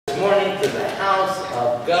into the house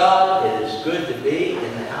of God. It is good to be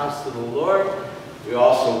in the house of the Lord. We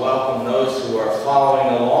also welcome those who are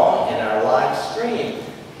following along in our live stream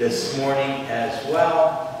this morning as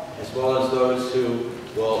well as those who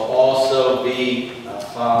will also be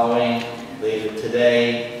following later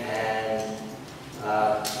today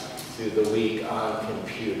and through the week on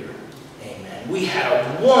computer. Amen. We had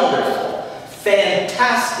a wonderful,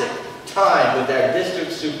 fantastic time with our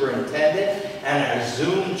district superintendent and our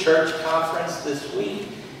Zoom church conference this week.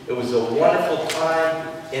 It was a wonderful time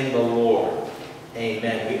in the Lord.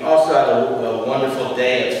 Amen. We also had a wonderful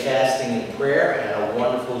day of fasting and prayer and a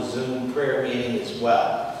wonderful Zoom prayer meeting as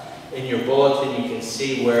well. In your bulletin you can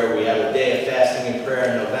see where we have a day of fasting and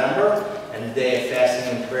prayer in November and a day of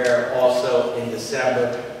fasting and prayer also in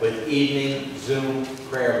December with evening Zoom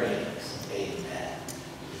prayer meetings. Amen.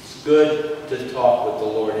 It's good to talk with the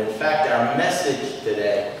Lord. In fact, our message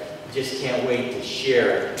today, I just can't wait to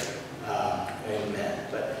share it. Amen.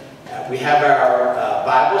 But we have our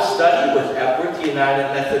Bible study with Epworth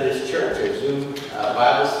United Methodist Church, our Zoom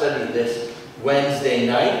Bible study this Wednesday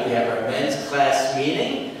night. We have our men's class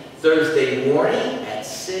meeting Thursday morning at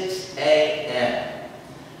 6 a.m.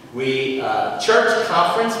 Church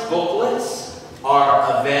conference booklets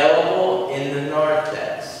are available in the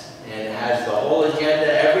narthex, and it has the whole agenda,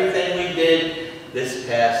 everything we did this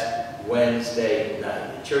past Wednesday night.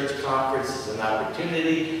 The church conference is an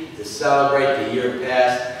opportunity to celebrate the year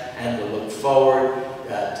past and to look forward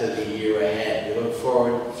to the year ahead. We look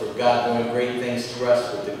forward for God doing great things through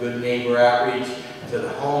us with the Good Neighbor outreach to the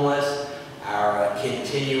homeless, our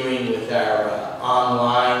continuing with our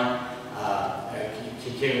online,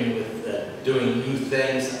 continuing with doing new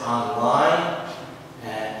things online,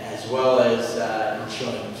 as well as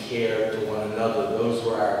showing care to one another. Those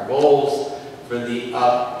were our goals for the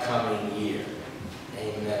upcoming year.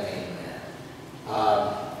 Amen.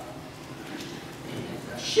 Amen.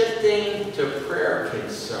 Shifting to prayer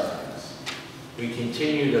concerns. We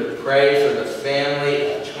continue to pray for the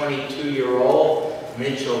family of 22-year-old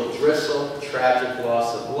Mitchell Drissel, tragic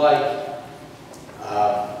loss of life.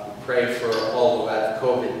 Pray for all who have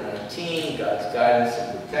COVID-19, God's guidance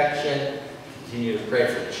and protection. Continue to pray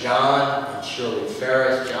for John and Shirley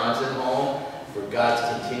Ferris, Johnson home, for God's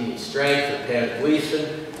continued strength. For Pam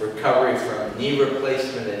Gleason, recovery from knee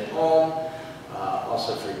replacement at home.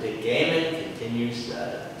 Also for Dick Gaiman, continues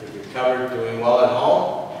to recover, doing well at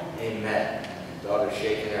home. Amen. Daughter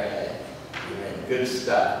shaking her head. Amen. Good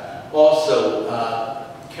stuff. Also,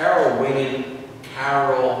 Carol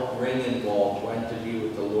Ringenwald went to be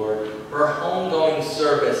with the Lord. Her homegoing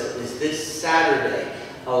service is this Saturday,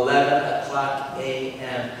 11 o'clock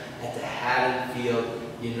a.m. at the Haddonfield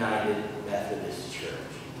United Methodist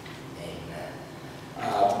Church. Amen.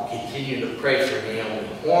 Continue to pray for Naomi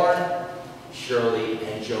Horn, Shirley,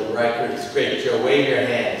 and Joe Reichert. It's great. Joe, wave your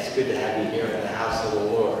hand. It's good to have you here in the house of the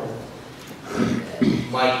Lord.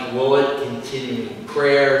 And Mike Willett, continuing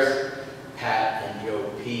prayers. Pat and Joe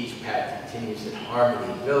Peach. Pat continues at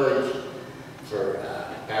Harmony Village. For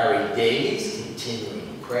Barry Davies,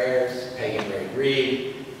 continuing prayers. Peg and Ray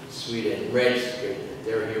Reed, Sweet and Rich. Great that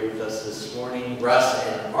they're here with us this morning. Russ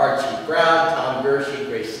and Archie Brown, Tom Gershie,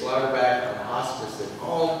 Grace Slaughterback on hospice at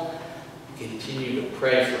home. Continue to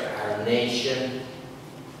pray for our nation.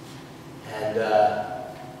 And,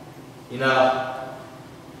 you know,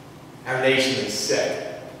 our nation is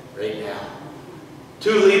sick right now.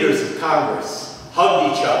 2 leaders of Congress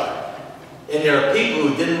hugged each other, and there are people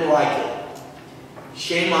who didn't like it.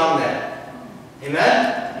 Shame on them.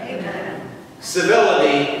 Amen? Amen.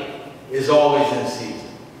 Civility is always in season.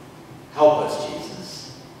 Help us,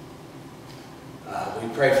 Jesus. We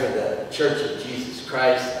pray for the Church of Jesus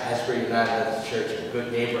Christ, Asbury United Methodist Church, and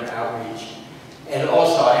Good Neighbor Outreach. And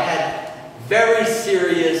also, I had very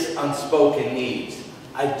serious unspoken needs.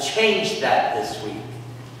 I changed that this week.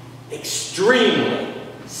 Extremely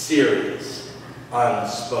serious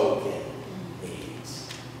unspoken needs.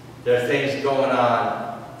 There are things going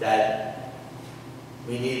on that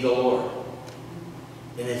we need the Lord.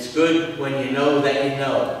 And it's good when you know that you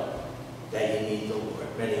need the Lord.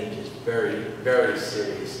 Many just very, very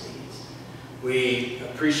serious needs. We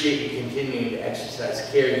appreciate you continuing to exercise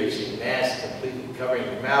care using masks, completely covering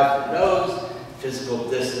your mouth and nose, physical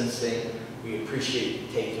distancing. We appreciate you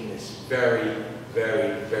taking this very,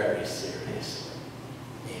 very, very seriously.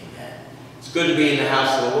 Amen. It's good to be in the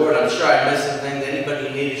house of the Lord. I'm sure I missed something. Anybody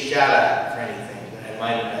need a shout out for anything that I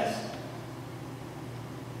might have missed?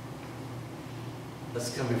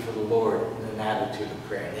 Let's come before the Lord in an attitude of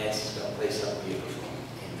prayer. Nancy's going to play something beautiful.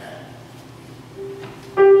 Amen.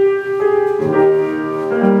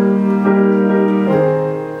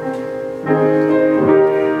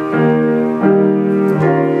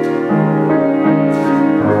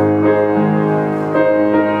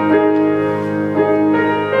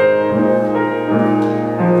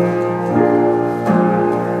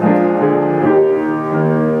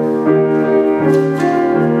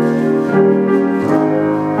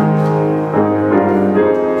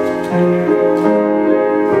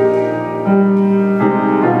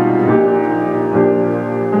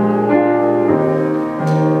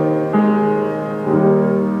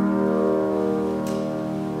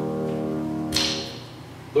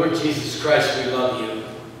 Lord Jesus Christ, we love you.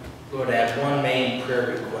 Lord, I have one main prayer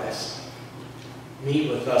request. Meet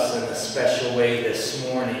with us in a special way this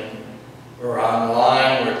morning, or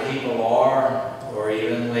online where people are, or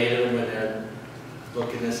even later when they're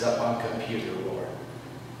looking this up on computer, Lord.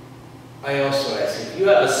 I also ask, if you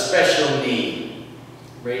have a special need,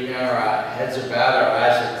 right now our heads are bowed, our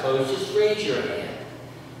eyes are closed, just raise your hand.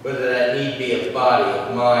 Whether that need be of body,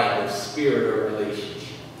 of mind, of spirit, or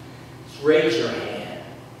relationship. Just raise your hand.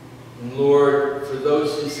 And Lord, for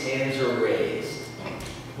those whose hands are raised,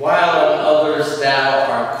 while on others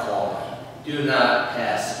thou art calling, do not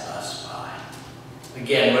pass us by.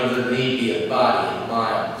 Again, whether the need be of body, of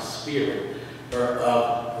mind, of spirit, or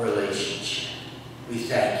of relationship. We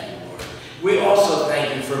thank you, Lord. We also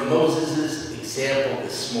thank you for Moses' example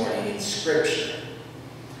this morning in Scripture.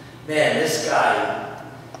 Man, this guy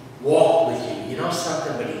walked with you. You know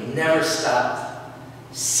something? But he never stopped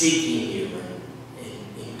seeking you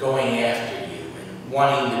and going after you and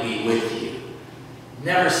wanting to be with you.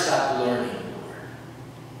 Never stopped learning, Lord.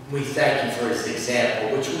 We thank you for his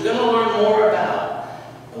example, which we're going to learn more about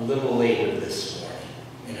a little later this morning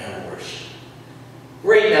in our worship.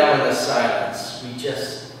 Right now in the silence, we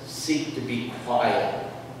just seek to be quiet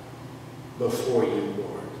before you,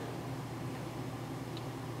 Lord.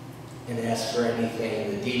 And ask for anything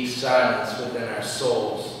in the deep silence within our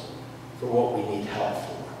souls for what we need help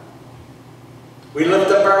for. We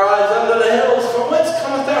lift up our eyes unto the hills, from whence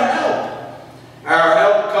cometh our help? Our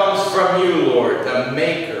help comes from you, Lord, the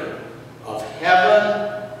maker of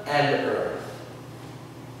heaven and earth.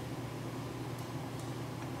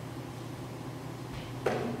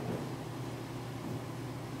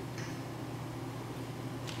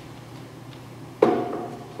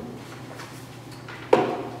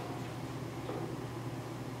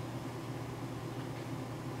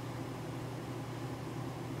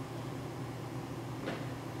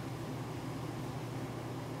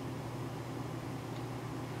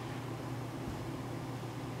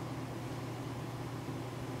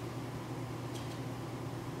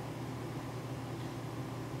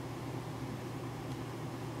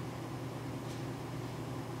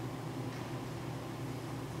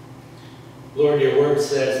 Lord, your word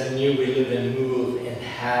says, in you we live and move and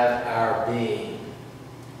have our being.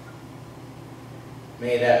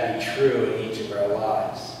 May that be true in each of our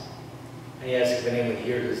lives. I ask if anyone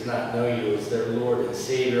here does not know you as their Lord and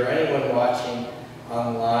Savior, anyone watching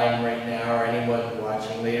online right now, or anyone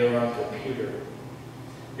watching later on computer.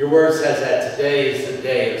 Your word says that today is the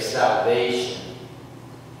day of salvation.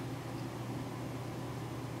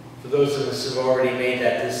 For those of us who have already made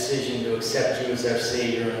that decision to accept you as our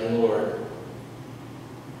Savior and Lord,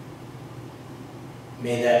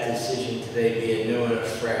 may that decision today be anew and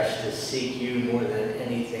afresh to seek you more than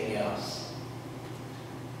anything else.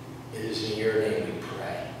 It is in your name we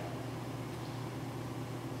pray.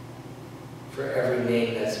 For every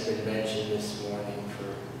name that's been mentioned this morning,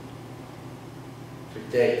 for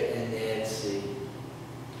Dick and Nancy,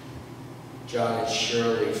 John and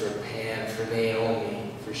Shirley, for Pam, for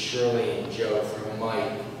Naomi, for Shirley and Joe, for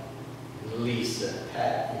Mike, and Lisa,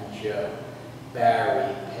 Pat and Joe,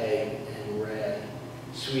 Barry, Peg, and Ray,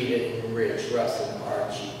 Sweeta and Rich, Russ and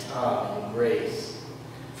Archie, Tom and Grace,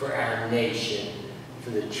 for our nation, for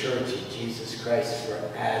the Church of Jesus Christ, for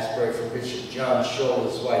Asbury, for Bishop John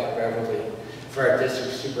Scholl, his wife Beverly, for our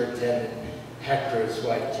district superintendent Hector, his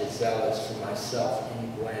wife Giselle, for myself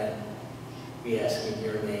and Gwen. We ask in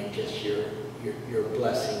your name just your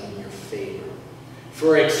blessing and your favor.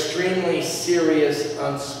 For extremely serious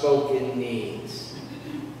unspoken needs,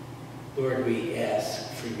 Lord, we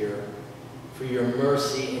ask for your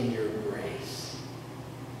mercy and your grace.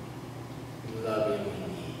 We love you and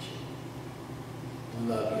we need you. We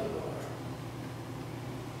love you, Lord.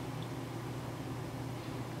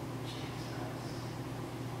 Jesus.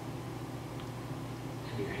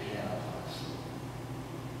 Have your hand on us.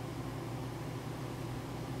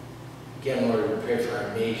 Again, Lord, we pray for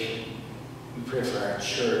our nation. We pray for our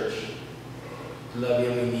church. We love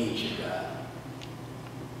you and we need you, God.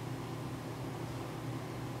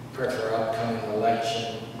 Pray for our upcoming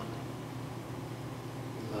election.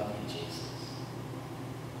 We love you, Jesus.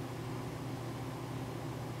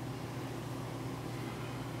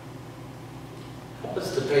 Help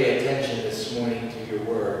us to pay attention this morning to your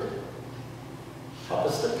word. Help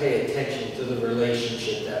us to pay attention to the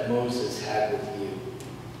relationship that Moses had with you.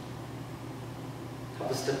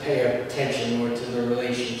 Help us to pay attention, Lord, to the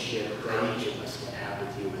relationship that each of us can have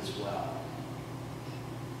with you as well.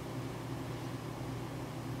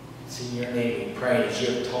 It's in your name we pray, as you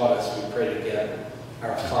have taught us, we pray together.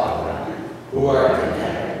 Our Father, who art in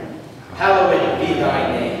heaven, hallowed be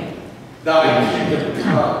thy name. Thy kingdom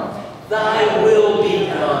come, thy will be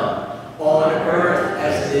done, on earth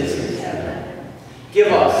as it is in heaven. Give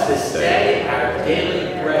us this day our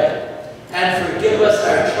daily bread, and forgive us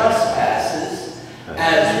our trespasses,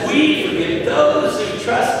 as we forgive those who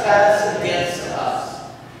trespass against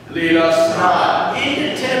us. Lead us not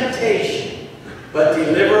into temptation, but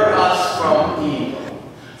deliver us from evil.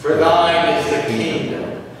 For thine is the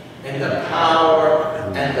kingdom, and the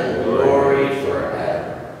power, and the glory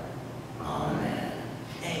forever. Amen.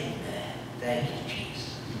 Amen. Thank you,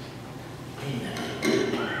 Jesus. Amen.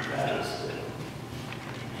 That is good.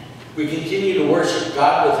 We continue to worship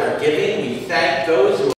God with our giving. We thank those who